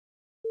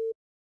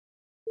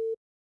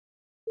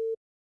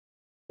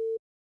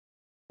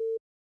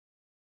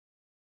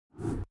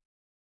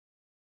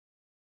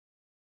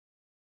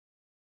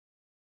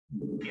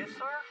Yes,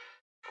 sir.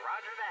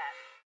 Roger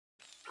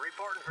that.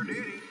 Reporting for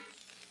duty.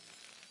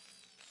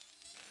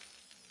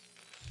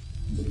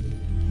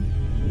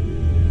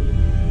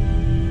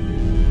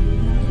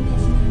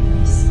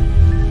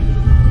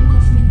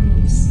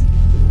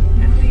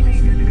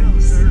 SCV, good to go,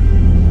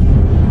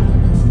 sir.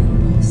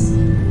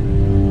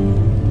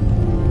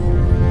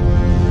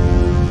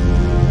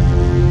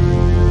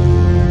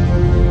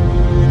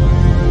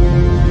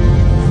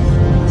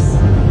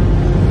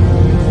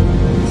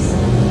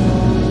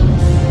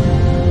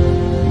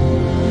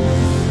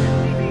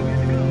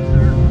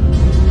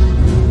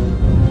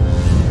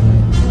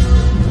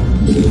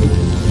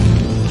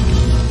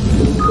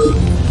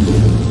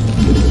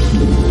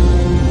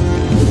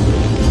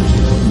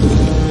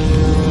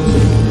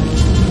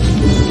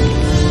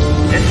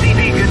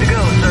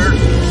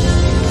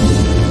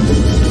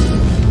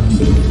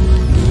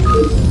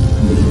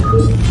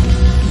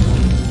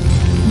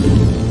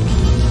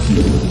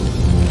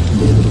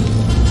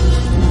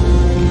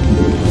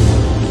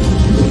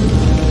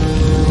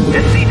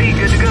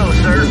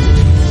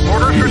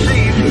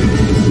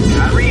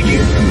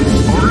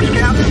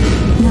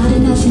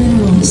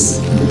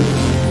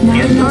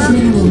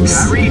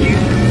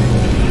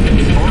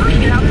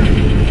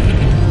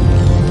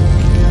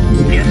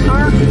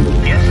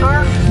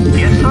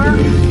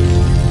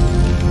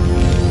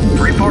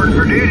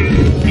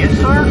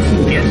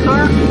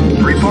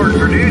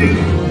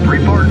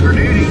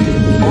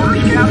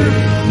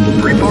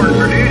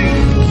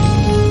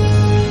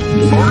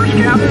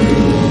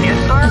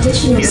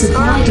 Additional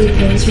supply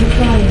depots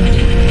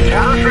required.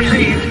 Orders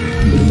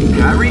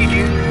received. I read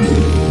you.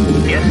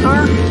 Yes,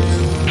 sir.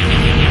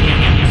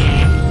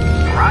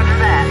 Roger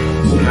that.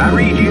 I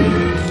read you.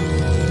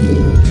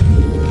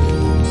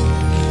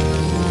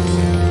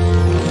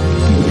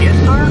 Yes,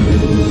 sir.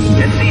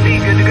 SCV,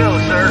 good to go,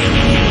 sir.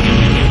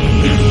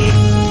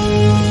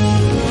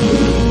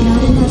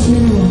 Not enough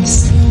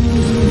minerals.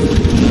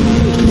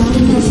 Not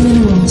enough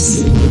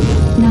minerals.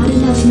 Not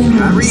enough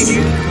minerals. I read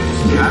you.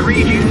 I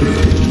read you.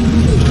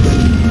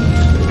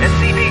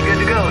 SCV, good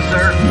to go,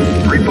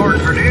 sir.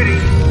 Reporting for duty.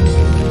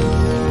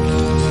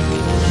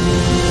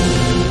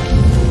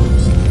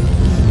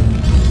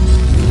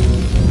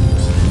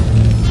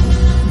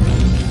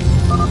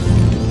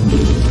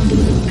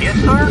 Yes,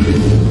 sir.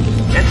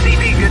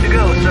 SCV, good to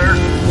go, sir.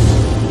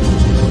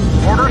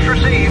 Orders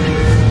received.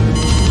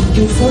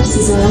 Your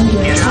forces are under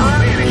attack.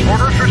 attack.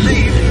 Orders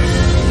received.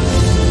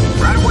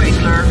 Right away,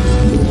 sir.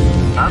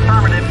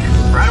 Affirmative.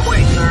 Right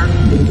away, sir.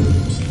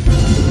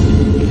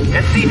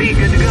 SCV,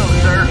 good to go,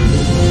 sir.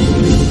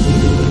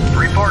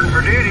 Reporting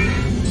for duty.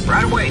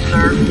 Right away,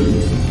 sir.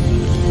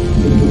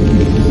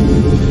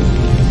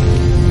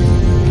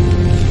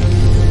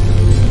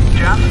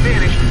 Job's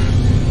finished.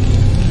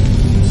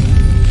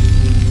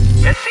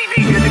 SCV,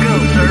 good to go,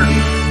 sir.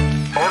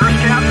 Orders,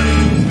 Captain.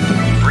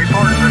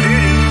 Reporting for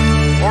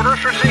duty.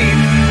 Orders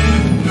received.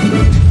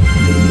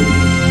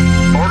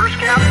 Orders,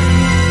 Captain.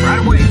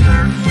 Right away,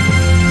 sir.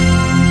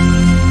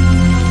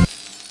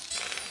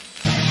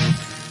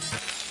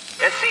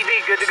 SCV,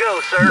 good to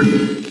go, sir.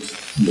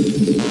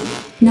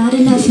 Not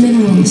enough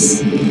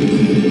minerals.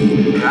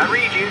 I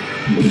read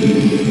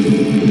you.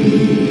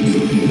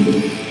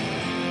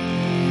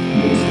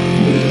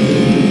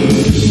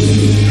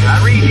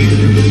 I read you.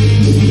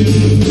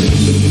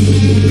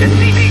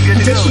 SCV, good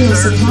to go, Additional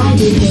sir. supply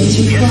depots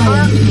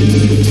required.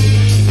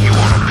 You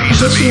want a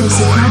piece of me, Additional boy?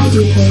 supply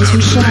depots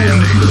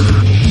required.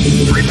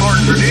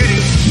 Reporting for duty.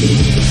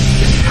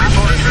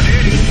 Reporting for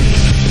duty.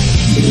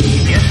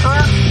 Yes, sir.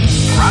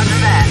 Roger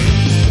that.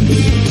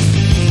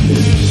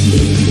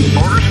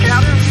 Orders,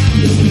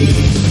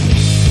 Captain.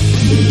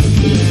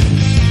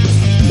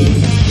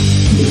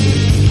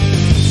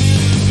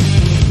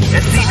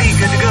 SCV,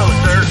 good to go,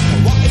 sir.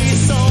 You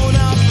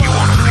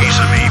want a piece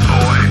of me,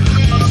 boy?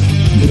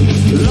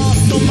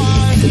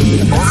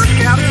 Orders,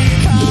 Captain.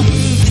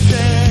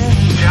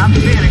 Job's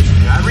finished.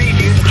 I read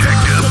you.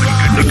 Checked up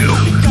and good to go.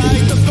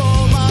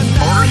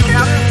 Orders,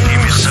 Captain.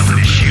 Give me something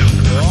to shoot.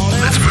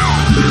 Let's move.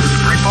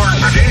 Reporting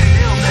for duty.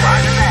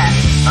 Roger that.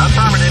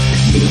 Affirmative.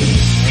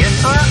 Yes,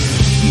 sir.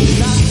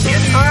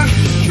 Yes, sir.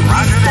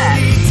 Roger that.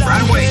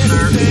 Right away,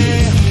 sir.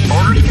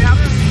 Orders,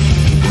 Captain.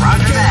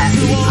 Roger that.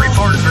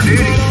 Reporting for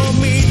duty.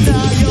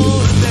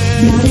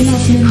 Not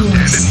enough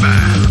minerals.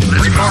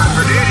 Reporting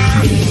for duty.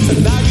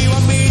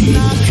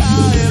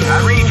 I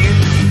read you.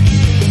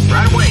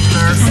 Right away,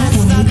 sir.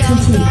 Add-on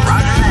complete.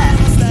 Roger that.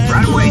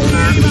 Right away,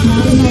 sir.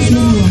 Not enough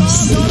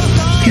minerals.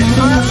 Yes, Not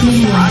sir. enough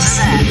minerals. Roger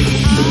that.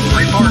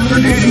 Reporting for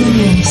Not enough duty.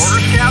 minerals.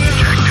 Orders, Captain.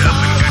 Checked up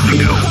and good to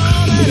go.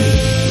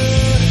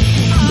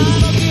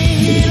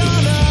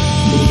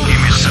 Give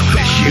me something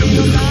to shoot.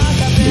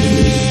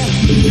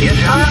 Yes,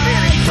 sir.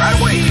 Right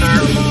away, sir.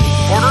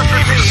 Orders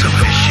for me.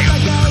 Something to shoot.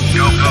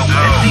 Go, go,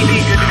 go. SCV,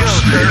 good to go,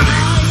 sir.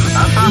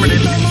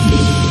 Affirmative.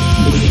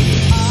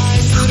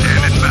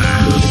 Standing by.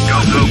 Go,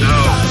 go, go.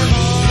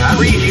 I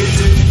read you.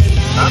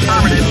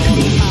 Affirmative.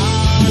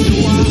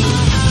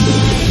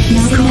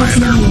 Not enough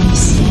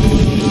minerals.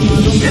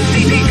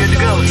 SCV, good to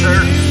go, sir.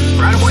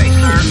 Right away,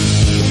 sir.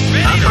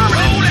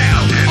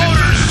 Affirmative.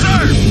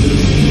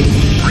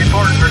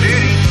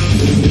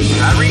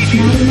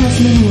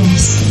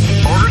 minerals.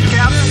 Orders,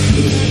 Captain.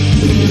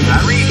 I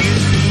read you.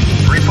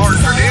 Report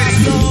for duty.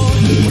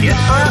 Yes,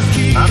 sir.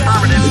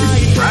 Affirmative.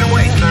 Right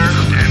away, sir.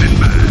 Standing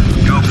by.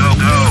 Go, go,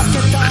 go.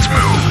 Let's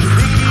move.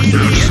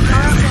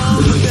 Outstanding.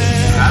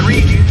 I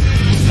read you.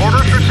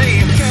 Orders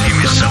received. Give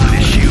me some of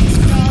this shoot.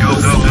 Go,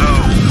 go, go.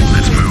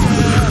 Let's move.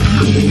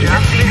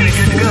 Job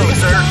good to go,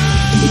 sir.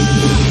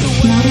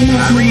 Not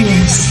enough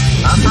minerals.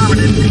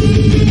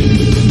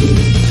 Affirmative.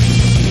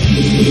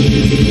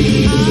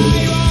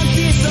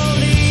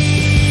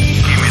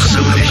 Give me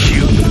some of this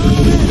shoot.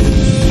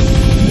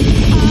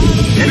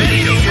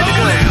 SCV good to go,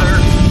 sir.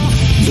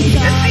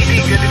 SCV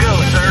good to go,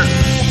 sir.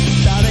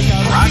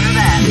 Roger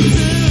that.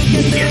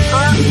 Yes,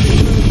 sir.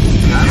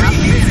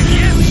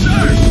 Yes,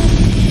 sir.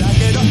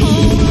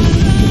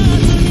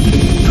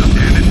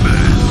 Standing by.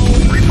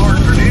 Report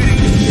for duty.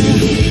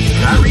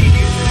 I read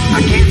you.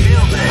 I can't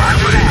feel that.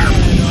 Roger that.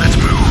 Let's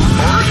move.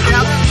 Orders,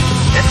 Captain.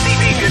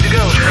 SCV good to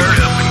go, sir.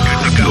 Up and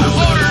good to go.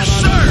 Orders,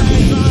 sir.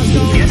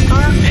 Yes,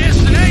 sir.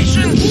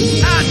 Destination.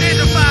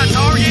 Identify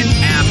target.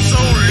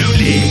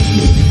 Absolutely.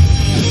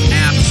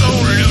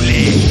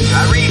 Absolutely.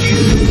 I read you.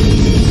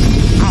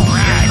 All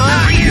right.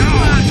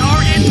 Identify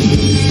target.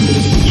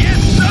 Yes,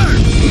 sir.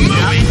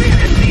 Moving.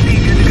 SCV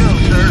good to go,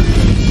 sir.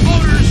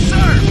 Orders,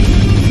 sir.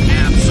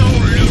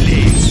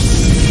 Absolutely.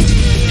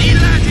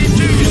 Delighted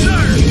to,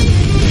 sir.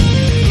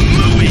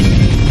 Moving.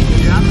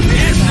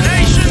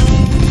 Destination.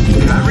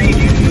 I read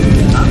you.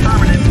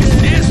 Affirmative.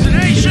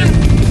 Destination.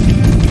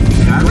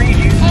 I read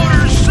you.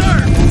 Orders, sir.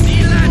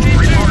 Delighted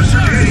to,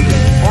 sir.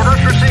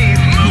 Orders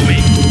received.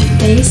 Moving.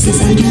 Base is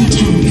under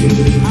attack.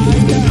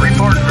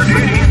 Report for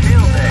duty.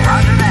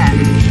 Roger that.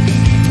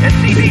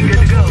 SCV good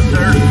to go,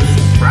 sir.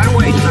 Right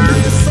away, sir.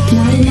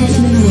 Not enough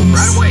minerals.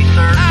 Right away,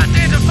 sir.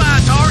 Identify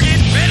target.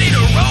 Ready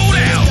to roll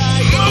out.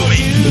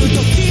 Moving.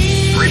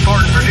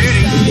 Report for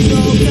duty.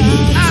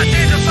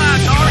 Identify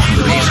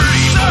target.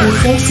 Orders, sir. Your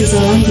forces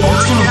are under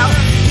Orders, attack.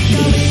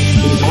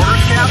 Captain.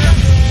 Orders, Captain.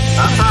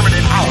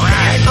 Affirmative. All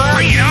right. Yes, sir.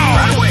 Bring it on.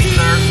 Right away,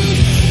 sir.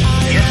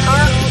 Yes,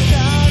 sir.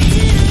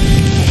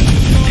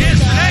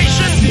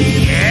 Destination.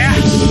 Yeah.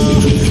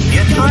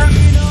 Yes, sir.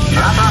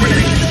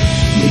 Affirmative.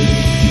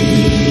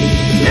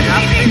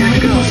 SCV good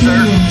to go, sir.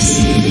 Minerals.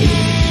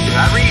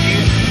 I read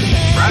you.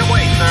 Right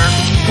away, sir.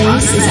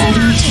 Base is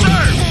under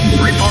attack.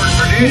 Report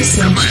for duty.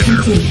 Research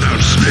complete.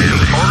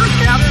 Outstanding. Orders,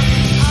 Captain.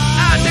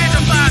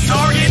 Identify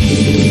target.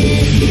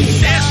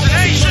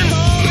 Destination.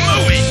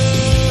 Moving.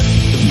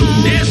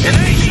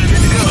 Destination.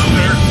 Good to go,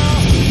 sir.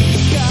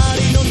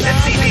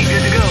 SCV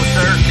good to go,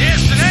 sir.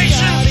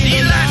 Destination.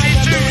 Delighted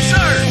to,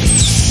 sir.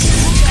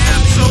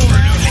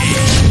 Absolutely.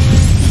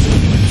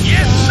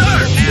 Yes, sir.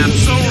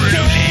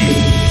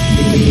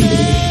 Absolutely.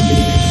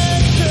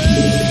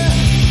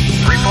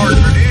 Report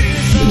for duty.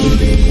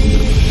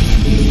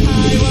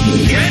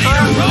 Yes, sir.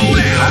 Roll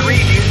out. I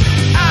read you.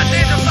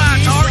 Identify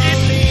target.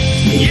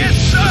 Yes,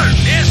 sir.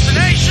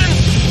 Destination.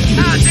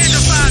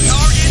 Identify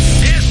target.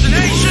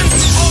 Destination.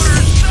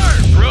 Orders, sir.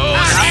 Roll.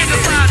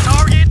 Identify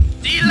target.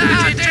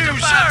 Delighted to,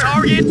 sir.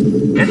 Target.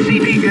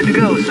 SCV good to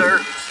go, sir.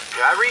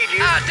 I read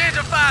you.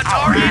 Identify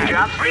target.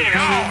 Job bring it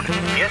on.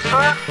 Yes,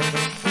 sir.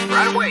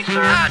 Right away,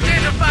 sir.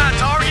 Identify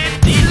target.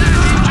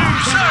 Delighted to,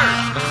 sir.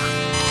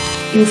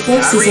 Your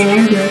forces are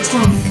under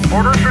attack.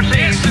 Orders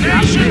received.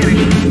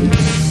 Destination.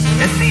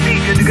 SCV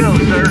good to go,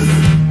 sir.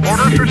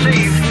 Orders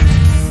received.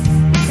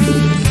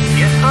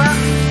 Yes, sir.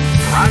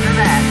 Roger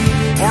that.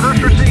 Orders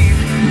received.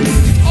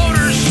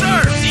 Orders, sir.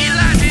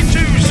 Delighted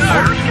to, sir.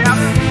 Orders,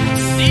 Captain.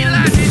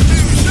 Delighted to,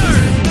 sir.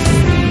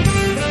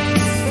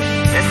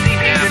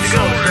 SCV good to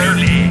go, sir.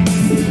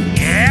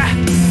 Yeah.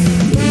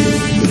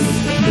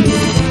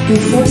 Your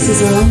forces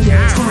are under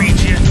attack.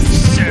 Reach you,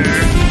 sir.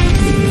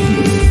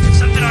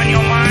 Something on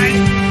your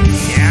mind?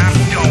 Yeah, I'm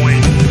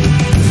going.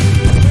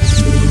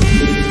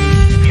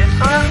 Yes,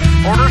 sir.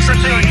 Orders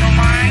received. On your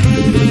mind?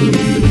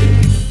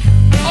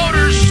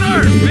 Orders, sir.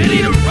 Ready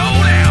to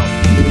roll out.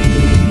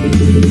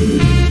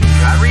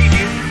 I read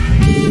you.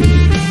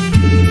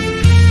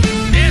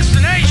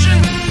 Destination.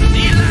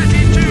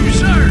 Delighted to,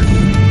 sir.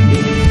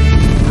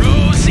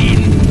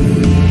 Proceeding.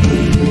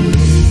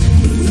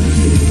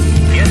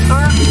 Yes,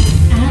 sir.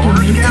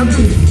 Orders, Add-on Captain.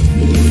 complete.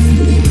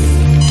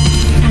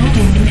 Add-on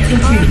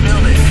complete.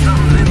 Building.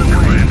 Something's in the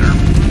commander.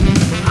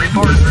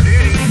 Report for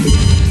duty.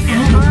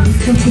 Yes, sir. Add-on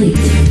complete.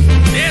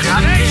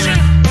 Destination.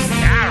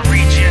 I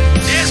reach you.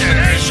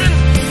 Destination.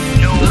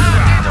 No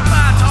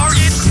identify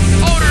target.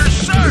 Orders,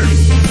 sir.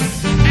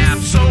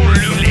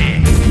 Absolutely.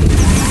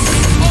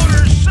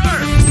 Orders, sir.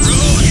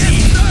 Roll, yes,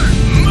 sir.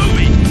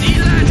 Moving.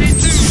 Delighted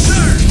to,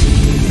 sir.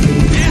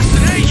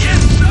 Destination,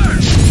 sir.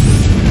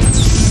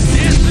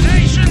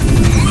 Destination.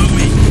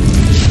 Moving.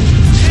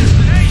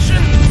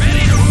 Destination.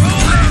 Ready to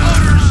roll out.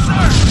 Orders,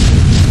 sir.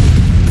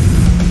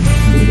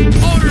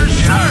 Orders,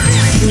 sir.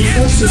 Your Yes,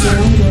 forces sir. are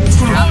under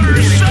attack.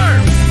 Orders, sir.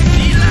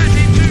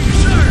 Delighted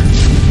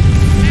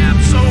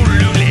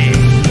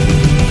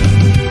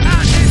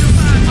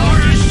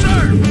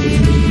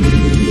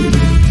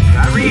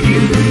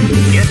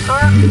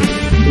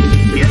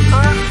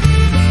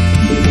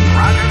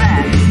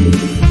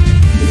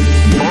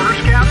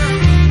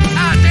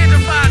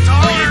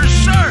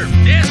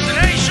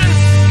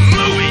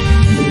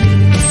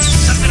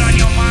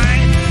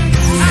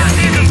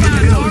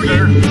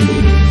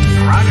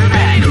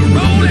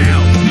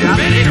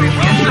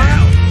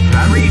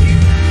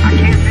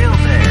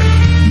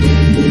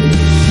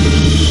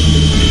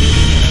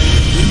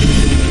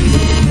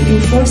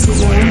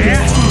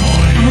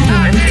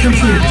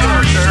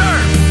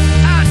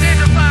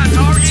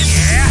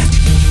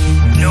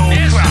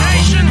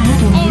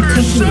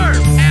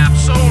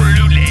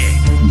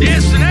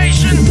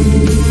Destination.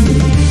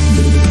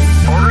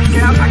 Order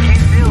scout, I can't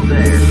build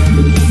there.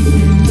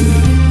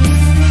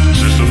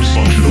 Systems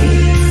functional.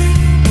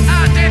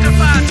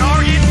 Identify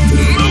target.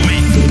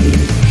 Moving.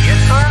 Yes,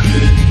 sir.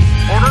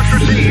 Orders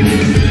received.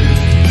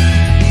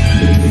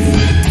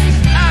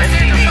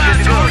 Identify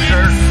target.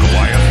 Sir.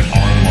 Goliath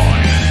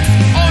online.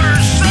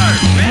 Orders, sir.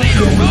 Ready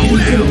to roll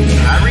out.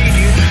 I read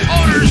you.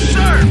 Orders,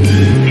 sir.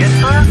 Yes,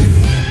 sir.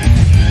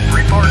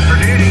 Reporting for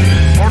duty.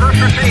 Orders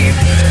received.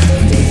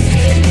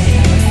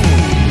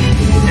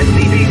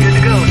 SCV good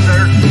to go,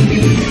 sir.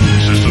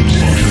 Systems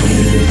functional.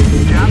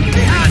 Job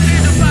finished.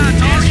 Identify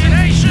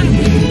destination.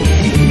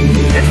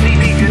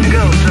 SCV good to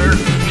go, sir.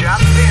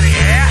 Job finished.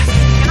 Yeah.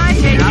 Can I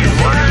take your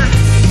order?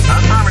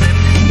 Affirmative.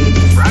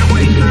 Right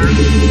away, sir.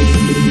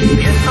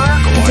 Yes, sir.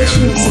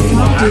 Additional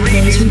supply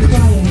details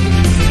required.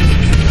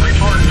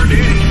 Reporting for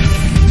duty.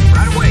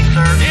 Right away,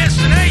 sir.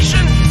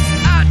 Destination.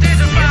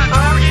 Identify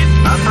target.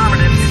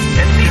 Affirmative.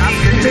 SCV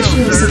good to go,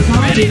 Additional sir.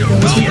 supply Ready to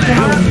details roll out.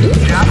 required.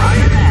 Job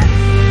right at.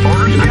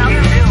 Orders I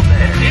can't build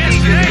that.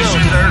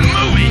 Destination.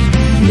 Moving.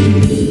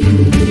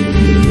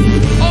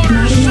 Orders,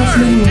 Not enough sir.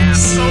 minerals.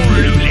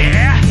 Absolutely.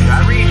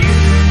 I read you.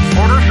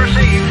 Orders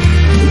received.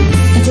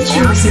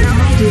 Additional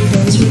supply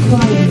details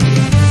required.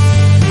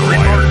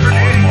 Report for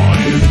duty.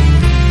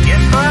 Yes,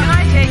 sir. Can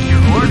I take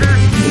your order?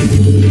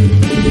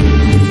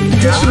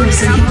 Additional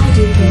supply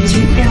details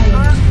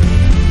required.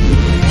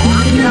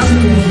 Not enough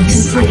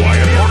minerals.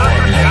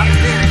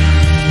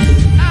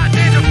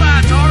 Identify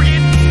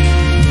target.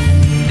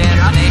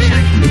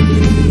 Destination.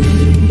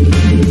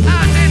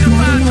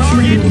 Identify Not enough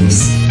target. minerals.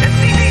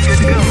 SCV good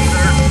to go,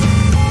 sir.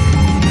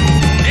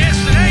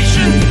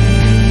 Destination.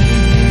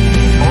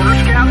 Order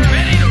scout.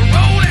 Ready to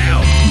roll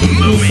out. Your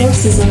Moving.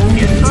 forces are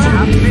under Yes, sir. I'm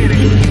attack.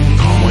 finished.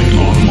 Comlink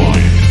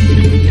online.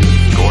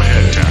 Go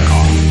ahead,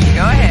 TACOM.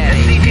 Go ahead.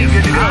 SCV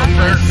good to go,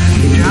 sir.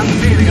 Job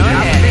finished. Go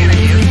Job ahead.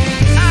 finished.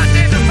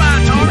 Identify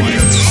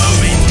target.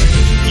 Moving.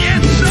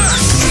 Yes, sir.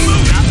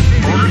 Moving.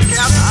 Order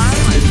scout.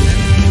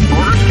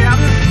 Order scout.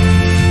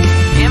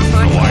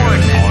 Input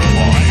coordinates.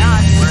 Hang on,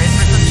 we're in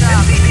for some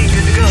chopping. SCV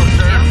good to go,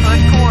 sir. Input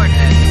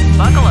coordinates.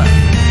 Buckle up.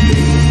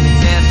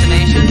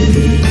 Destination.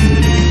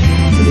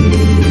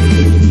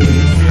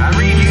 I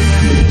read you.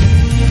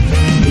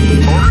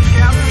 Order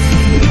scout.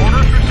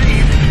 Orders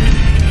received.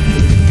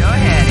 Go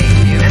ahead,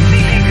 HQ.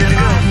 SCV good to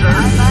go, sir.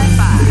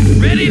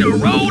 555. Ready to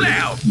roll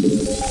out.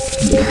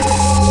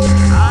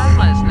 I'm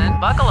listening.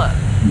 Buckle up.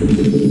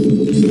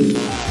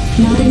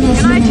 Not enough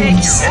Can I take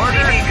minerals. your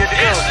order? SCV good to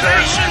go, sir. Go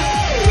Destination.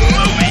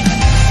 Moving. ahead,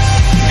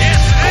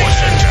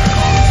 Destination.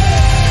 TACOM.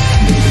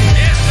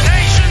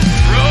 Destination.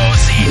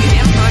 Proceed.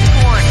 Input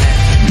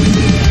coordinates.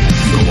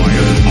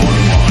 Goliath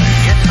online.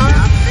 Yes, sir.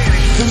 I'm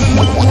finished.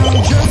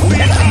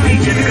 SCV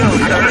good to go,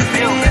 sir. Go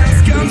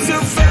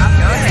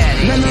ahead,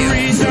 HQ.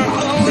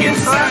 Yes,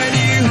 sir.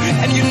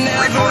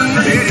 Reporting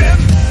for duty.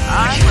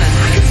 I'm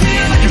listening.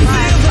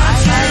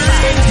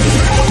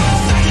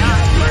 555. Hang on,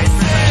 we're in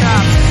for some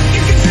chopping.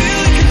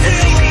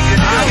 SCV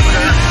good to go,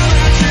 sir.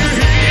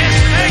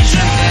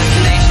 Destination.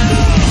 Destination.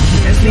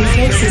 Your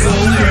forces are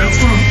under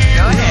attack.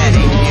 Go ahead,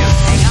 HQ.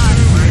 Hang on,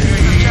 we're in for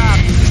some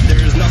chopping.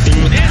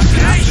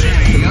 Destination.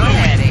 Go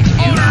ahead, HQ.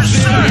 Orders,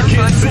 sir.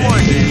 Input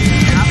coordinates.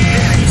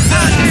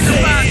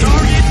 Identify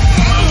target.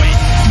 Moving.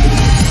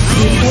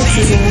 Your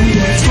forces are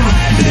under attack.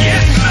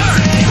 Yes, sir.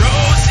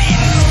 Proceed.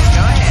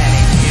 Go ahead,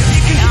 HQ.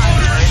 Hang on,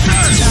 we're in for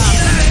some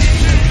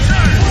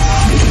chopping.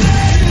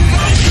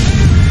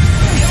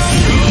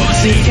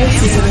 Your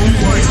forces are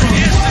under attack.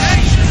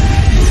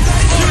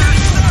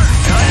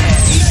 Go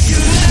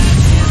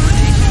ahead.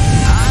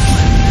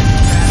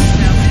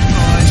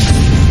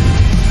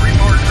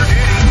 Report for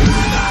duty.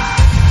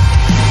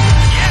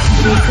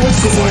 Your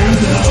forces are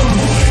under attack.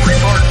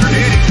 Report for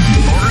duty.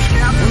 Order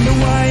scout.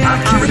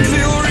 Affirmative.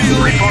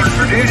 Report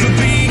for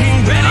duty.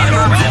 Ready to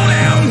roll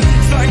out.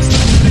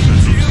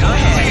 Go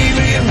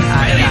ahead. I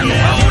got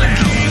that.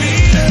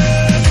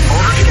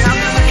 Order scout.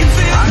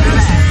 Roger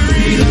that.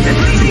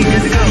 SCV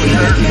good to go,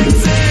 sir.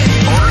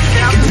 Order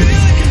scout.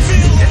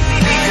 SCV good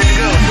to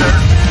go, sir.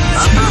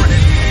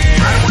 Affirmative.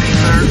 Right away,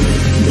 sir.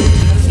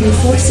 Your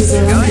forces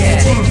are Go under ahead,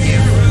 attack. HQ.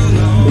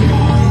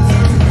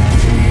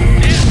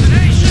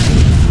 Destination.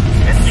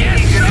 SCV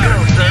good to go,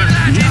 sir.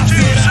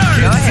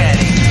 Go ahead,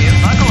 HQ.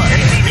 Buckle up.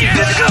 SCV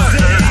good to go,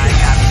 sir. I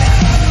got that.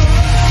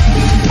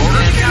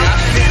 Order scout.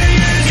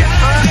 Yes,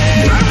 sir.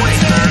 Right away,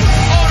 sir.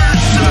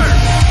 Orders, sir.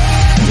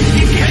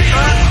 Yes,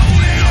 sir.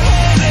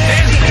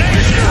 SCV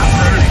good to go,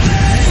 sir.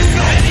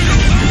 Ready to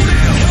roll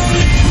out.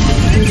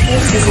 Your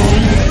forces are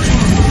under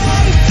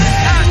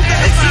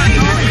attack. SCV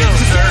good to go,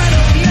 sir.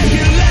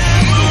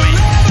 Moving.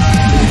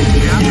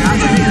 Job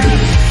finished.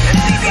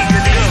 SCV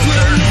good to go,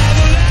 sir.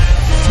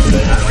 I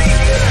read you.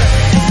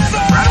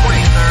 Right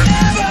away, sir.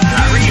 I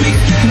read you.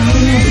 Not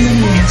enough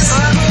minerals.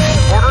 Sir.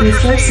 Your Orders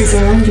forces received.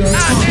 are under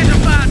attack.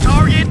 Identify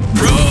target.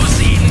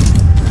 Proceeding.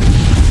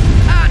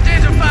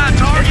 Identify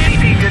target.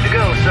 SCV good to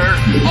go, sir.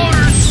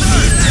 Orders, sir.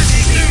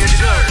 SCV good to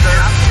go, sir.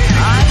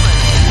 I'm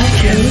listening.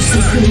 Accuracy Go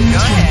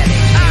credential. ahead,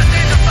 HQ.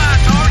 Identify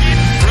target.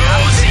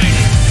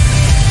 Proceeding.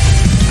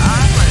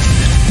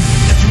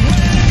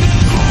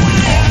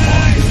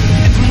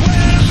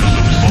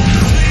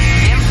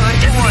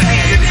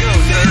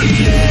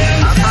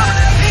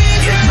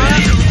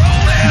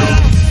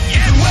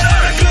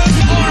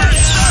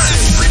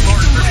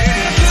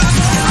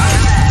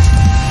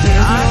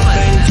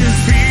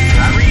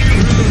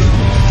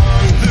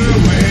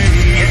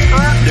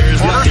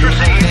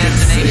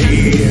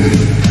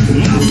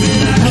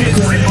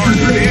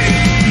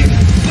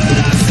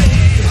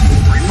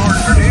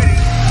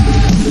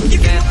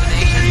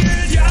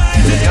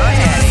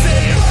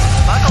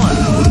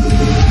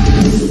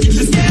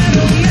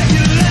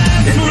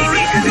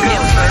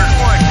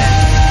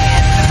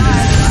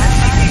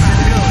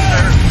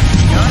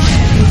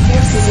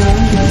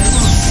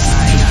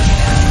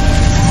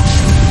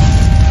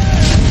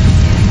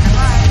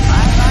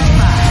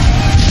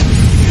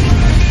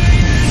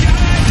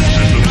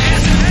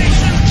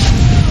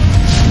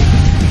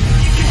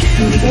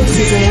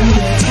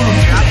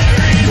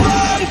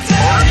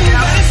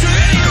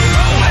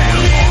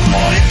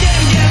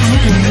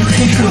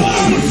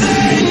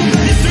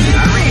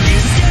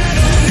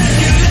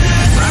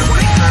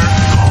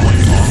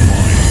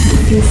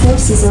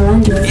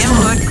 under attack.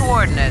 Input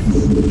coordinates.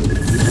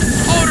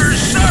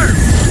 Orders, sir.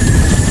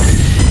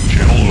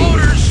 Channel over.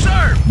 Orders,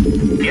 sir.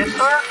 Yes,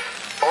 sir.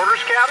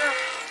 Orders, Captain.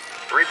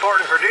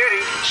 Reporting for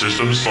duty.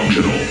 Systems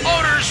functional.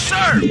 Orders,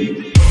 sir.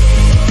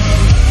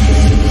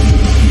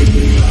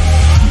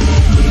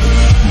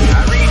 I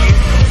read you.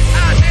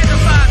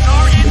 Identify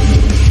target.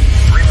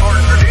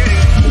 Reporting for duty.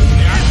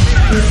 Yes,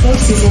 sir. Your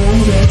forces are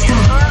under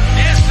attack.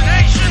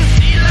 Destination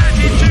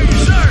elected to,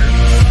 sir.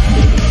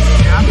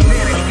 Job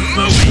finished.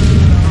 Moving.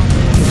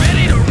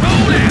 Ready to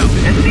roll out.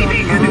 SCV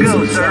good to go,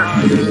 sir.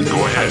 Go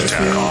ahead,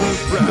 TACOM.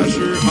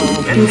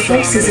 Your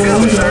forces are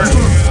under attack.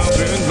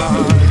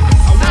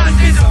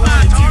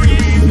 Identify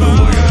target.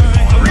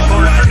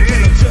 Reporting for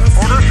duty.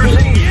 Orders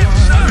received. Yes,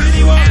 sir.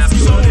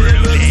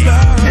 Absolutely.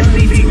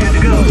 SCV good to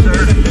go, sir.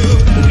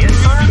 Yes,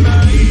 sir.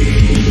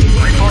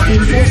 Reporting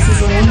Your for duty. forces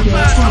are under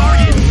Identify attack.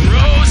 target.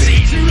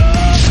 Proceed.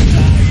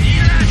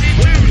 Elected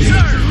to,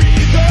 sir.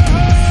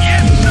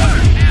 Yes, sir.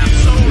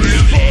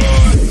 Absolutely.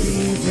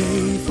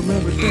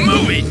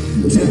 Move it.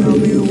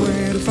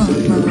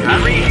 I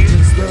read you.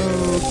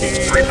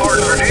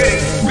 Reporting for duty.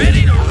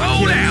 Ready to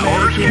roll out.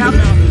 Orders,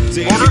 Captain.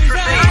 Orders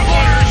received.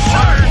 Orders,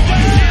 sir.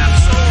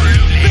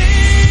 Absolutely.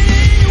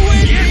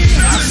 Yes,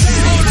 sir.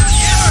 Orders,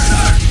 yes,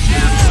 sir.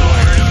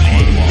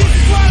 Absolutely.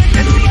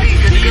 SCV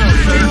good to go,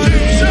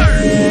 sir.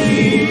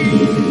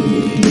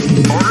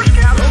 Orders,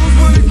 Captain.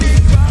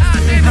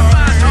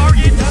 Identify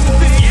target.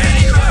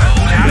 Ready to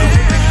roll out.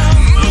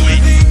 Move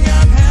it.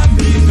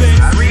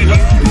 I read you.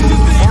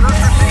 Orders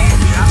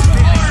received.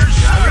 Orders,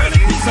 sir.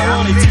 Go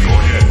ahead,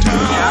 TACOM.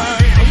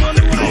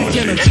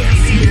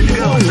 SCV good to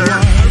go, sir.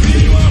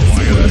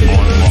 Quiet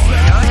online.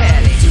 Go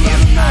ahead, HQ.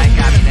 I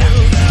got it now.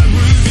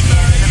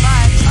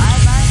 Identify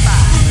 555.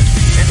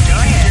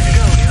 SCV good to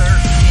go, sir.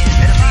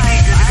 SCV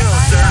good to go,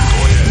 sir. Go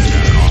ahead,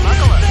 TACOM.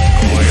 Buckle up.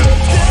 Quiet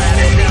online.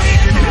 SCV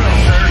good to go,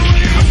 sir.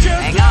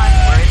 Hang on,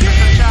 we're in for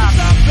some chops.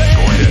 Go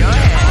ahead, Go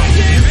ahead. TACOM.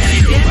 Ready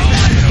to roll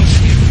out.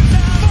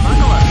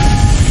 Buckle up.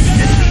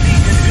 SCV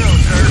good to go,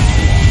 sir.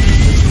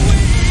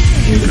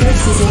 Your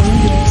forces are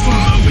under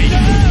attack.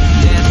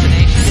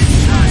 Destination.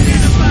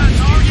 Identify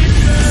target.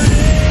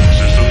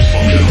 Systems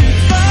functional.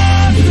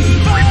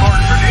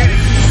 Reporting for duty.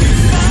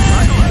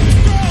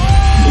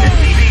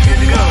 SCV good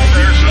to go,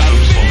 sir.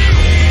 Systems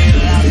functional.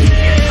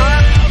 Yes, sir.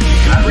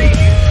 I read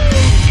you.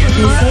 Yes,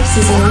 Your sir.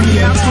 forces are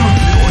under attack.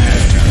 Go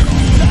ahead, TACOM.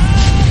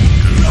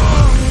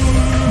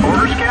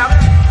 Orders,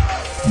 Captain.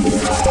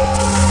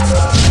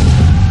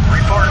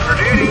 Reporting for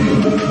duty.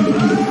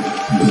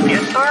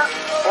 Yes, sir.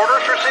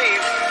 Orders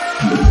received.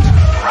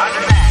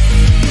 Roger that.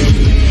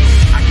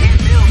 I can't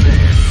build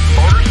there.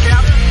 Orders,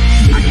 Captain.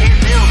 I can't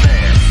build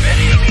there.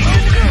 SCV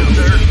good to go,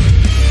 sir.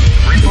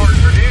 Reporting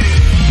for duty.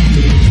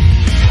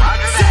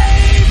 Roger that.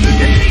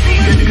 SCV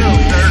good to go,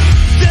 sir.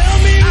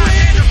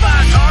 Identify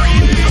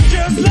target.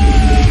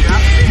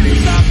 Job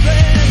finished.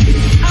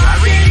 I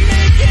read you.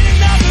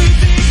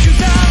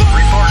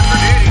 Reporting for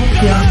duty.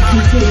 Upgrade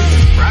complete.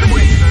 Right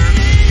away, sir.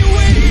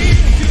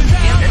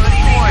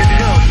 SCV good to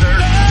go, sir.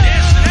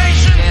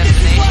 Destination.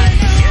 Destination.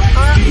 Yes,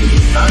 sir.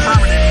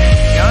 Affirmative.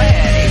 Go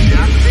ahead, HQ.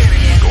 Job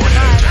finished. Go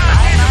ahead,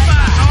 TACOM.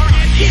 Identify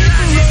target.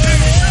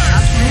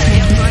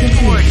 Input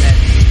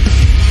coordinates.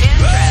 In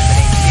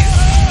transit, HQ.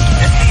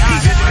 SCV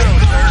good to go,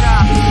 sir.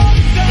 Chop.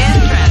 In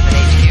transit,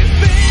 HQ.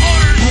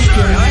 Orders,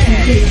 sir. Go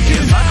ahead, HQ.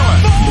 Buckle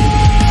up.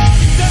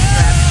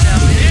 Strap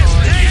yourself in,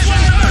 boys.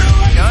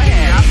 Go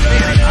ahead.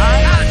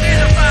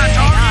 Identify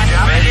target.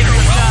 Ready to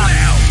roll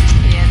out.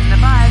 In the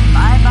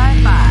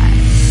 555.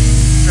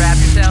 Strap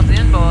yourselves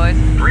in, boys.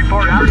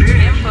 Report for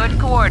duty. Input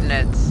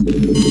coordinates.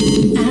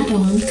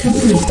 Add-on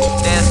complete.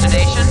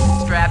 Destination.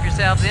 Strap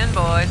yourselves in,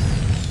 boys.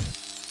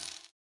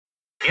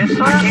 Yes,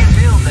 sir. I can't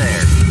build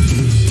there.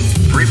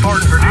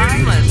 Reporting for I'm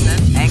duty.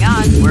 listening. Hang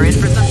on. We're in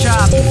for some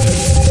chops.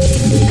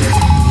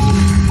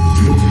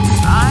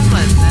 I'm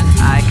listening.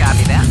 I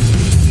copy that.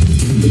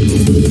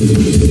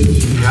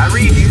 I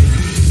read you.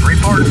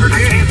 Reporting for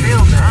duty. I can't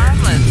build there. I'm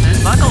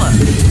listening. Buckle up.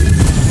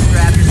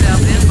 Strap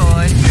yourselves in,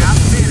 boys. Job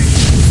finished.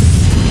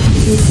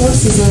 Your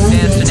forces are under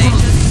Destination.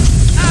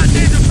 attack.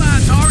 Identify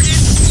target.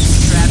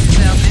 Strap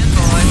yourselves in,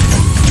 boys.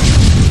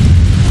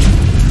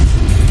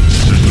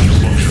 Systems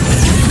functional.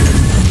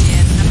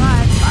 In the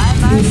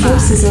Your 555.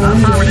 forces are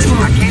under Affirmative.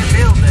 I attack. can't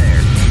build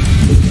there.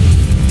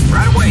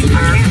 Right away, sir.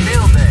 I can't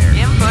build there.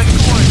 Input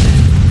coordinates.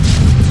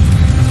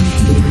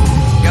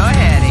 Go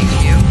ahead,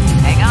 HQ.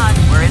 Hang on.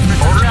 We're in for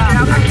some Orders, chops.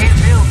 Captain. I can't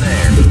build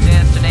there.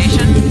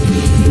 Destination.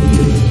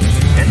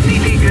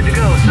 SCV good to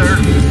go, sir.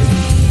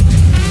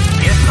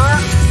 Yes, sir.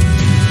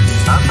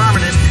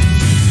 Affirmative.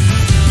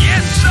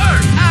 Yes, sir.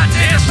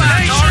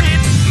 Identify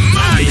target.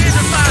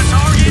 Identify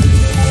target.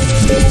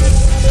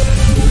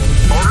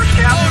 Orders,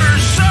 Captain.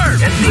 Orders, sir.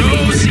 SCV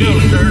good to go,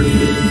 sir.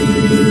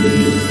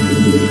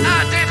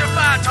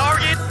 Identify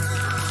target.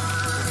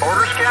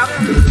 Orders,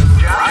 Captain.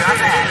 Job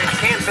finished. I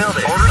can't build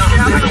it. Orders,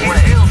 Captain. I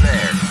can't build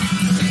there.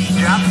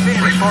 Job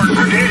finished. Reporting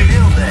for duty.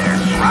 Build there.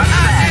 Roger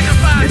that.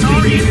 Identify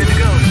target. Good to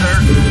go, sir.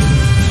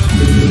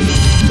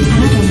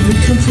 Add-on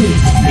complete.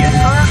 Yes,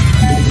 sir.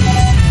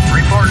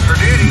 Reporting for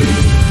duty.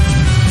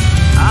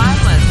 I'm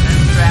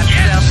listening. Strap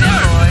yourself in,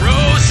 boys.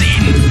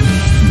 Proceeding.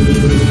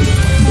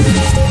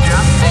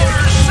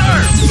 Orders, sir.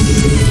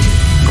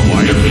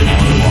 Goliath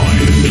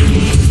online.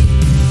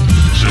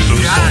 System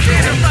functional.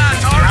 Identify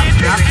target.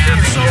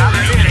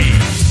 Absolutely.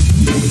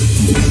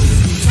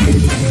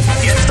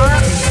 Yes, sir.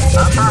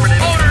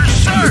 Affirmative. Orders,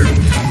 sir.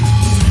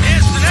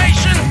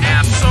 Destination.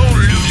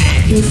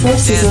 Absolutely. Your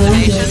forces are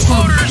under attack.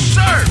 Orders,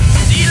 sir.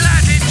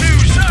 Delighted to,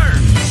 sir.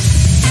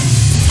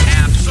 Input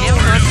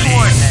Absolutely.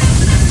 coordinates.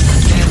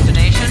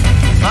 Destination.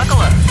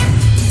 Buckle up.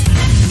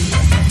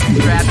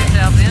 Strap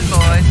yourself in,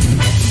 boys.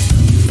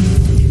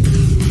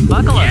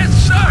 Buckle up. Yes,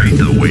 sir.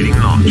 The waiting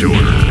launch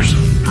orders.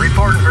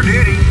 Reporting for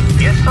duty.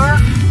 Yes, sir.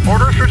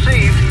 Orders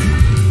received.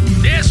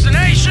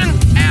 Destination?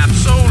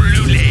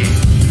 Absolutely.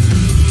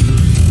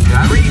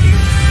 I read you.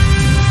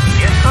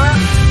 Yes, sir.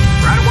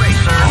 Right away,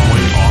 sir.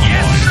 Calling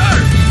Yes, online. sir.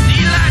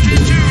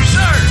 Delighted to,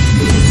 sir.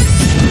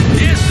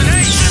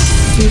 Destination?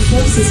 Your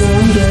forces are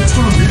under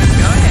attack.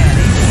 Go ahead.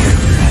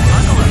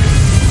 Buckle up.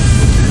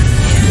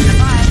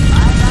 Identify.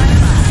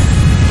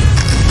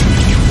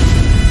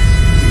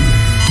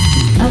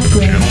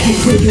 Upgrade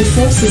complete. Your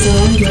forces are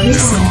under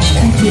research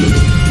complete.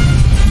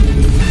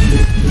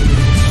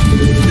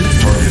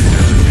 Target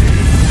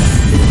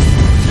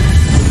designated.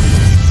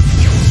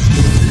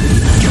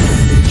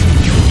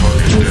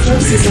 Target Your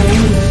forces are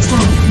designated. under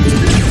attack.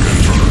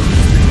 Confirmed.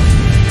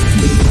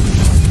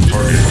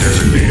 Target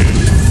designated.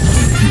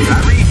 I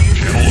read you.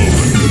 Channel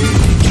open.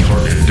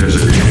 Target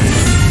designated.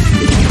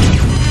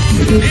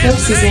 Your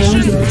forces are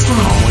under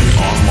attack. Calling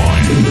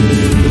online.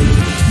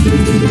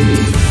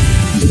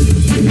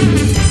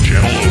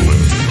 Channel open.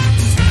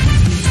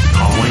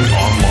 Calling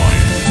online.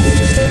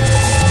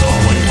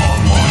 Calling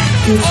online.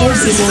 Your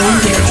forces are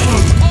under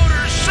attack.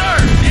 Orders, sir.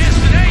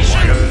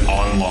 Destination? Goliath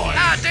online.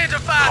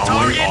 Identify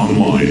Calling target.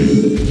 online.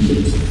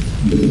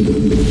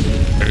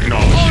 Orders,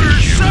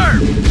 Acknowledge you. sir.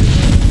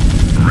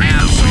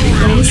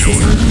 Absolutely. Base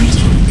is under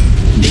attack.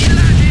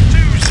 Delighted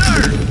to, sir.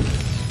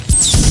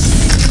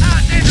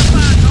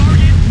 Identify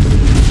target.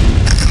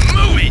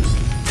 Move it.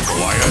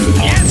 Goliath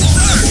Yes, online.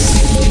 sir.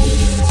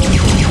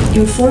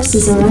 Your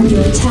forces are under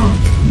attack.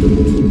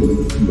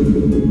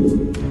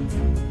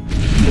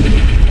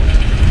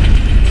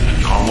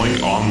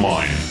 Calling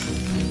online.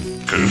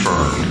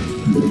 Confirmed.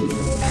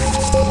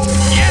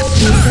 Yes,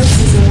 Your sir.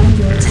 forces are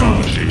under attack.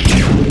 Acknowledge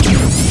you.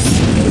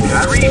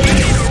 I read you.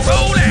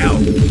 Roll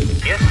out.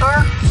 Yes, sir.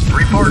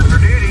 Report for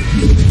duty.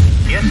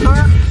 Yes, sir.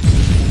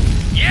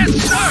 Yes,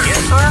 sir.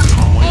 Yes, sir.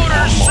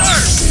 Orders, sir.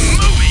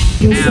 Move it.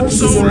 Your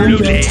forces are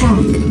under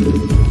attack.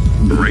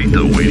 Rate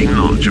the waiting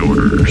launch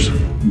orders.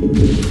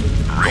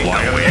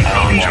 Goliath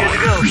online.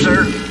 Go, sir.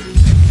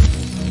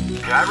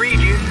 I read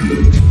you.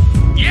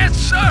 Yes,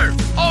 sir.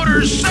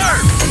 Orders, sir.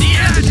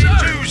 Yes,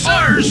 sir.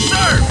 Orders,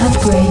 sir.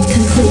 Upgrade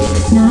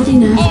complete. Not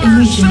enough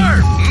Orders, energy.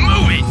 sir.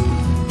 Move it.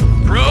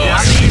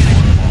 Proceed.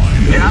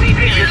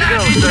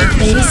 Go, sir.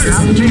 Base is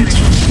under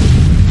attack.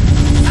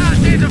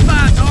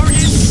 Identify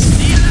target.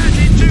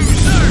 Delighted to,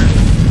 sir.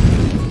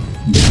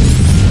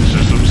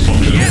 Systems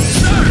functional. Yes,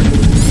 sir.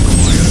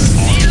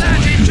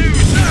 Delighted to,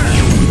 sir.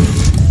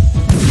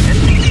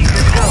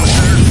 Go,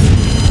 sir.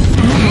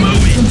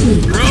 Allied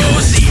complete.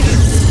 Proceed.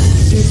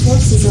 Your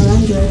forces are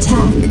under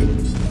attack.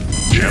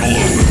 Channel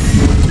open.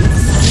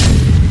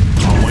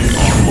 Calling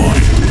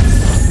online.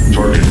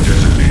 Target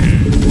designated.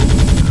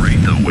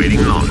 Rate the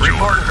waiting launch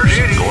orders.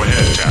 Go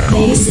ahead, tackle.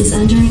 Base is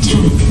under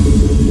attack.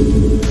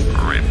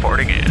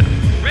 Reporting in.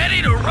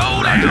 Ready to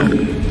roll out.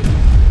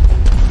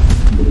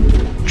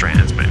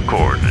 Transmit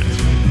coordinates.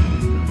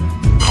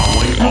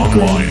 Calling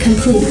Upgrade online.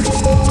 complete.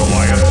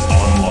 Goliath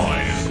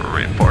online.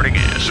 Reporting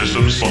in.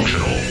 Systems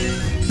functional.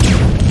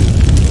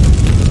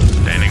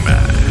 Standing by.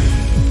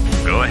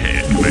 Go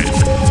ahead, Commander.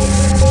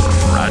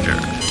 Roger.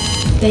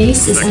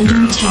 Base is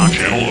under attack.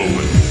 Channel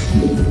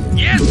open.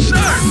 Yes, sir.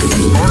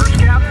 Orders,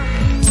 Captain.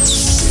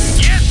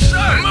 Yes,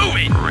 sir.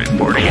 Moving.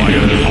 Reporting in.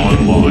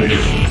 Goliath online.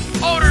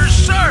 Orders,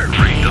 sir.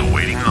 Rate the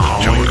waiting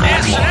launch Calling order.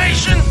 online.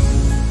 Destination.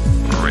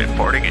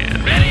 Reporting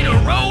in. Ready to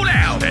roll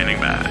out. Standing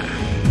by.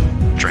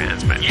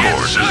 Transmit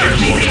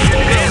coordinates.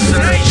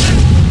 Destination.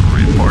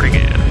 Reporting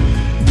in.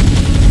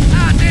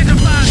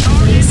 Identify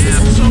target. Base is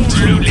under attack.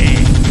 Absolutely.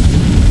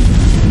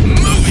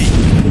 Moving.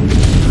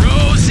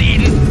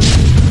 Proceeding.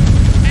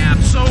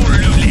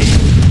 Absolutely.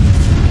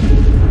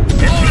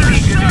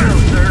 Orders,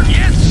 sir.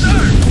 Yes,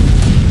 sir.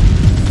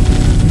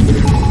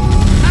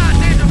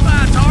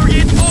 Identify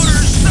target.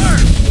 Orders, sir.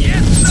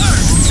 Yes, sir.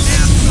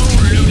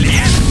 Absolutely.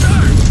 Yes,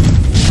 sir.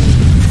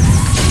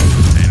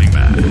 Standing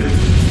by.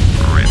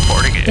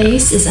 Reporting in.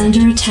 Base is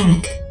under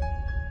attack.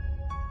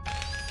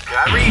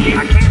 I read you.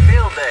 I can't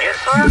build that. Yes,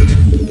 sir.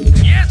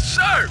 Yes,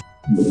 sir.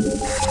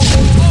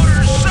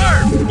 Orders, sir.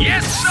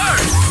 Yes, sir.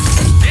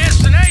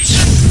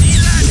 Destination.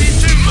 Delighted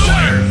to,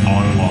 sir.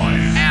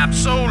 Online.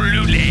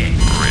 Absolutely.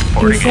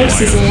 Your Reporting in.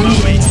 forces are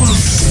under attack.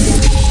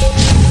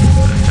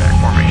 Attack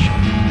formation.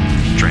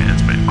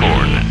 Transmit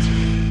coordinates.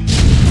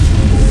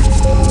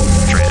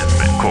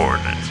 Transmit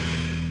coordinates.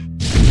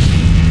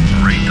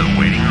 Rate the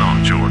waiting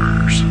launch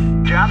orders.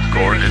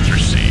 Coordinates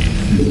received.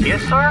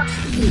 Yes, sir.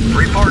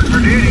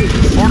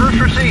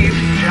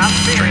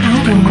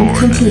 Plan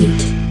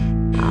complete.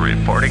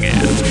 Reporting in.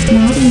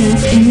 Not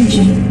enough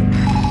energy.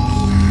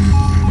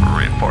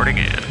 Reporting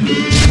in.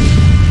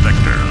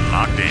 Vector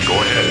locked in. Go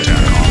ahead,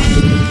 TACOM.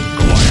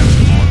 Goliath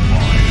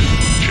online.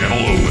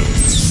 Channel open.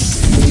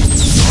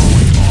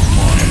 Starlink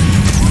online.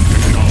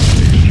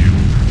 Acknowledging you.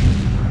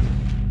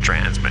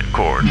 Transmit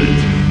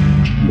coordinates.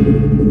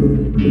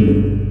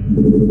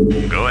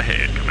 Go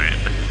ahead,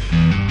 Commander.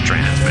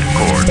 Transmit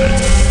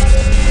coordinates.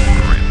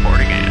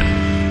 Reporting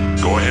in.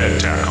 Go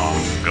ahead, TACOM.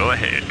 Go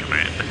ahead,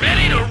 Commander.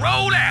 Ready to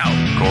roll out.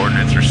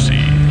 Coordinates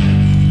received.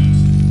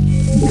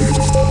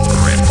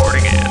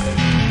 Reporting in.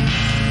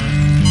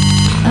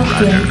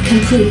 Upgrade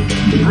complete.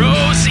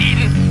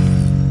 Proceeding.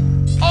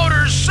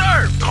 Orders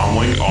served.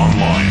 Comlink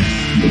online.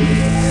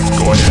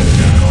 Go ahead,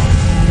 TACOM.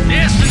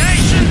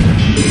 Destination.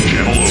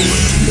 Channel open.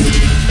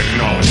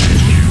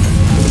 Acknowledging you.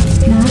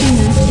 Not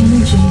enough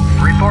energy.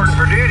 Reporting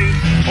for duty.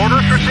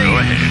 Orders received. Go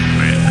ahead,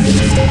 Commander.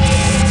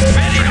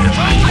 Ready to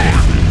roll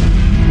out.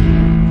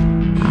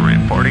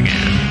 Reporting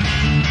in.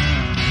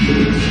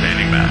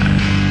 Standing by.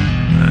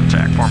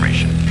 Attack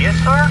formation. Yes,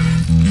 sir.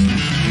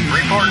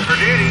 Reporting for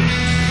duty.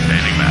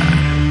 Standing by.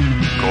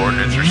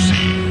 Coordinates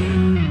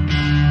received.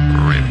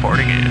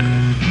 Reporting in.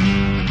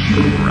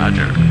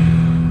 Roger.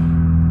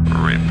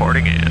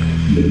 Reporting in.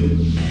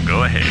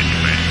 Go ahead,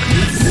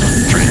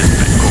 Commander.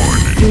 Transmit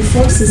coordinates. Your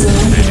forces are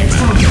under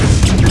attack.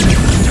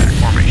 Attack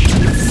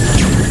formation.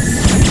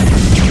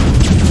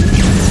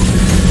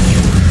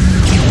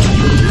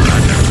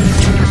 Roger.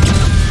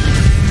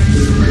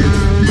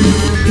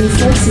 Your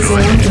forces are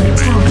under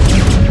attack.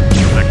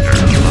 Vector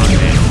locked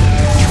in.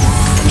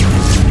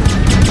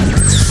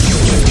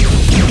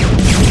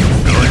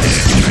 Go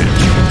ahead,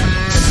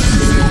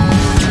 Commander.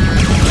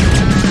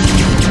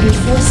 Your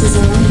forces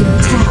are under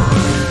attack.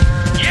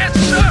 Yes,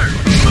 sir.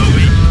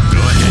 Moving.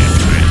 Go ahead,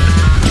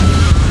 Commander.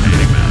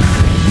 Standing by.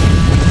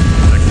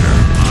 Vector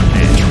locked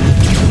in.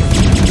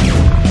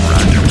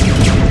 Roger.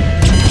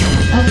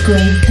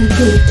 Upgrade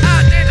complete.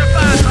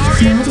 Identify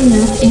target. Not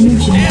enough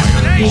energy.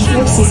 Your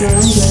forces are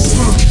under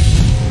attack.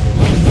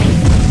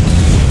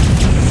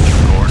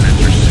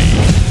 Coordinates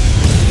received.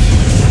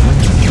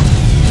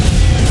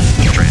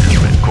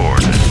 Transmit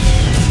coordinates.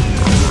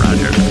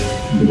 Roger.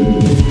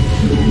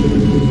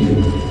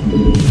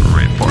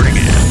 Reporting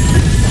in.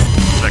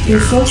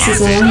 Your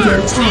forces are under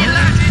attack.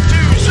 Elected to,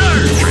 sir.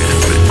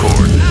 Transmit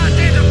coordinates.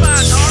 Identify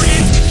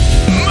target.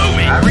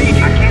 Moving. I read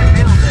you. I can't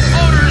build that.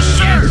 Orders,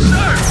 sir. Yes,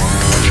 sir.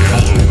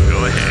 Go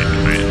ahead,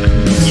 Commander.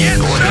 Yes,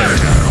 Go sir. ahead,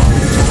 TACOM.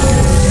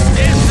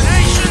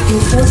 Destination.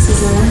 Your forces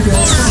are under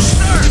Orders, attack.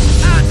 sir.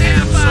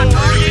 Identify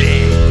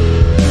target.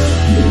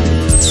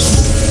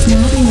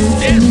 Not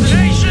enough energy.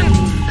 Destination.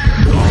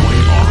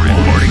 Comlink online.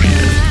 Reporting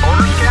in.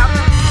 Orders,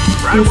 Captain.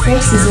 Your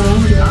forces are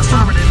under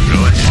attack. Go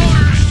ahead.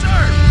 Orders,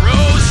 sir.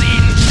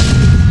 Proceeding.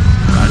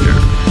 Roger.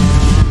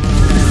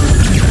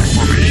 Attack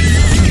formation.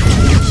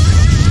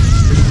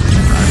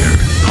 Roger.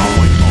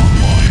 Comlink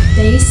online.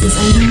 Base is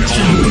under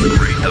attack.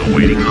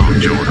 Awaiting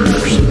launch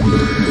orders.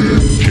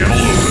 Channel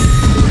open.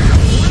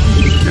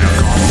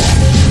 TACOM on.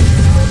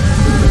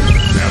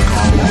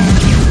 TACOM on.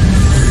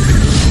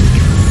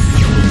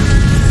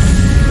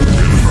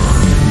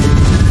 Confirm.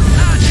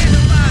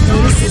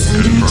 Base is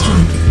under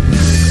attack.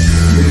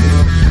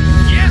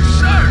 Yes,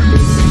 sir.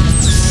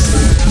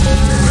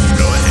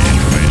 Go ahead,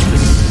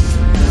 Commander.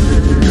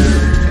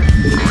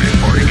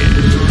 Reporting in.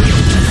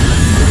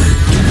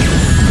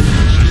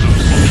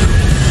 Systems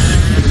functional.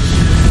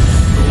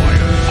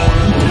 Goliath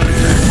online.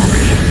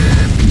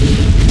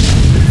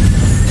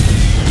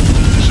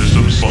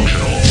 Systems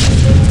functional.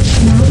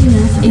 Not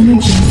enough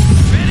energy.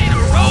 Ready to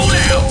roll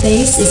out.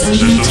 Base is under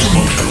Systems attack.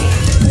 functional.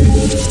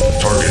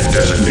 Target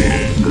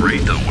designated.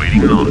 Rate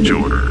awaiting launch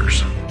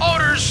orders.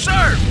 Orders,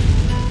 sir.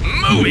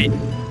 Moving.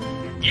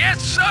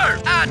 Yes, sir.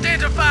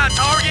 Identify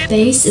target.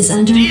 Base is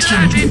under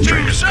attack. Elected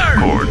to, sir.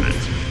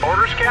 Coordinates.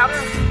 Orders,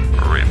 Captain.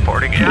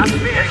 Reporting in.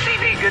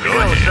 SCV, good to go,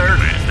 ahead, sir.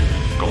 Commander.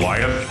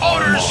 Goliath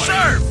Orders, online.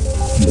 sir.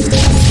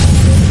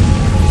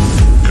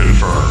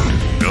 Confirmed.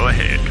 Go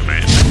ahead,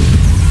 Commander.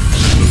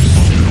 Systems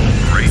functional.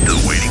 Rate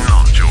awaiting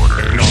launch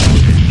orders.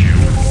 Acknowledging you.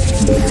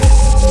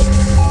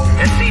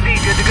 SCV,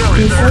 good to go,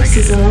 Your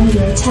forces are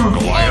under attack.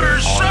 Goliath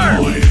Orders, sir.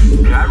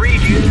 online. I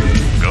read you.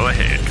 Go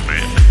ahead,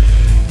 Commander.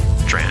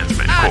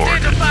 Transmit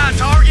coordinates. Identify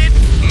target.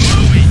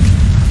 Moving.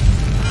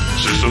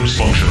 Systems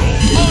functional.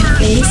 Orders,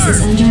 Base sir.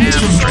 is under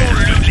attack.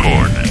 Transmit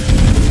coordinates.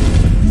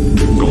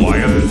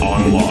 Goliath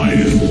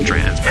online.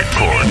 Transmit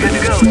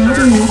coordinates. Not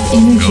enough Go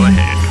energy.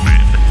 ahead,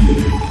 Commander.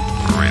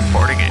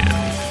 Reporting in.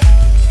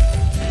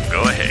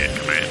 Go ahead,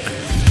 Commander.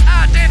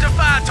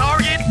 Identify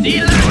target.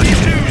 Elected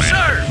to,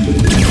 sir.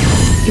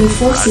 Your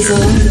forces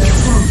are under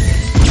attack.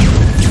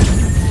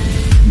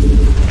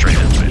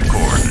 Transmit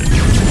coordinates.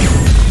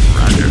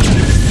 Roger.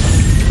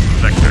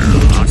 Vector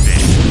locked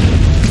in.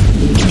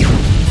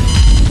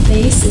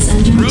 Base is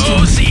under attack.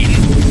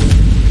 Proceeding.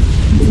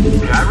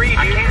 I read you. I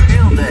can't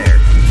build there.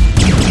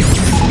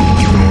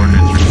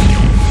 Coordinates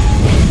received.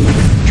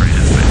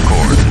 Transmit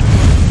coordinates.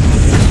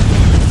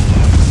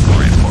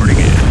 Reporting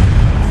in.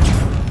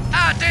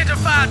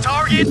 Identify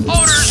target. target.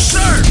 Orders,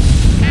 sir.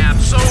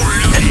 Absolutely.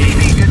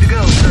 SCV good to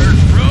go, sir.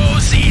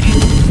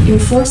 Proceeding. Your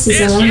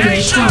forces are under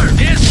Yes, sir. attack.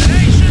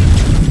 Destination.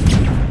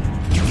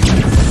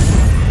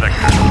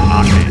 Sector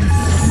locked in.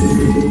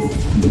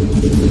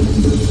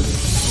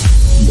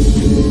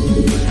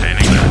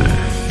 Standing by.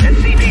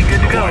 SCV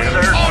good to go,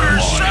 sir.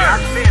 Orders, sir.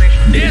 Job's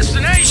finished.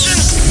 Destination.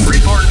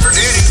 Reporting for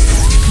duty.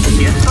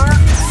 Yes, sir.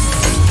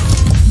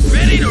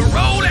 Ready to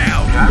roll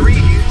out. I read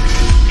you.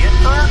 Yes,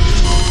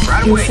 sir.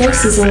 Right Your away.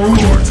 forces are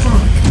under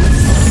attack.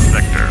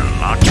 Sector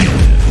locked in.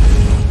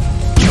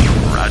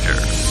 Roger.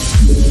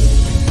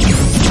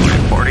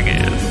 Reporting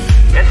in.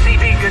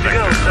 SCV good to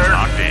go, Sector sir.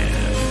 locked in.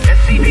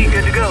 SCV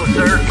good to go,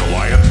 sir.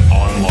 Goliath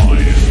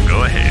online.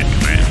 Go ahead,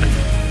 Commander.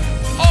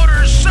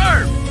 Orders,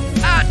 sir.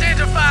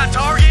 Identify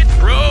target.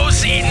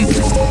 Proceeding.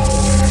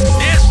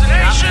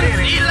 Destination.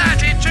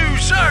 Delighted to,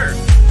 sir.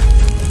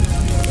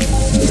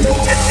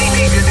 SCV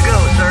good to go,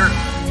 sir.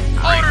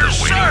 Orders,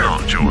 sir.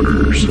 Launch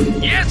orders.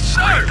 Yes,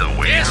 sir.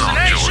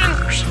 Destination.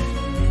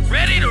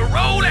 Ready to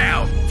roll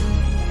out.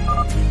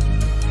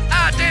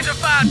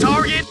 Identify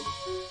target.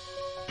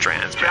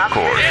 Transmit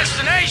course.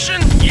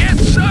 Destination. Yes,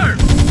 sir.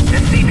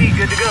 SCV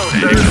good to go,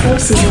 Your sir.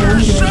 forces are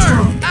Orders, under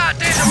sir. attack.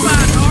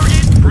 Identify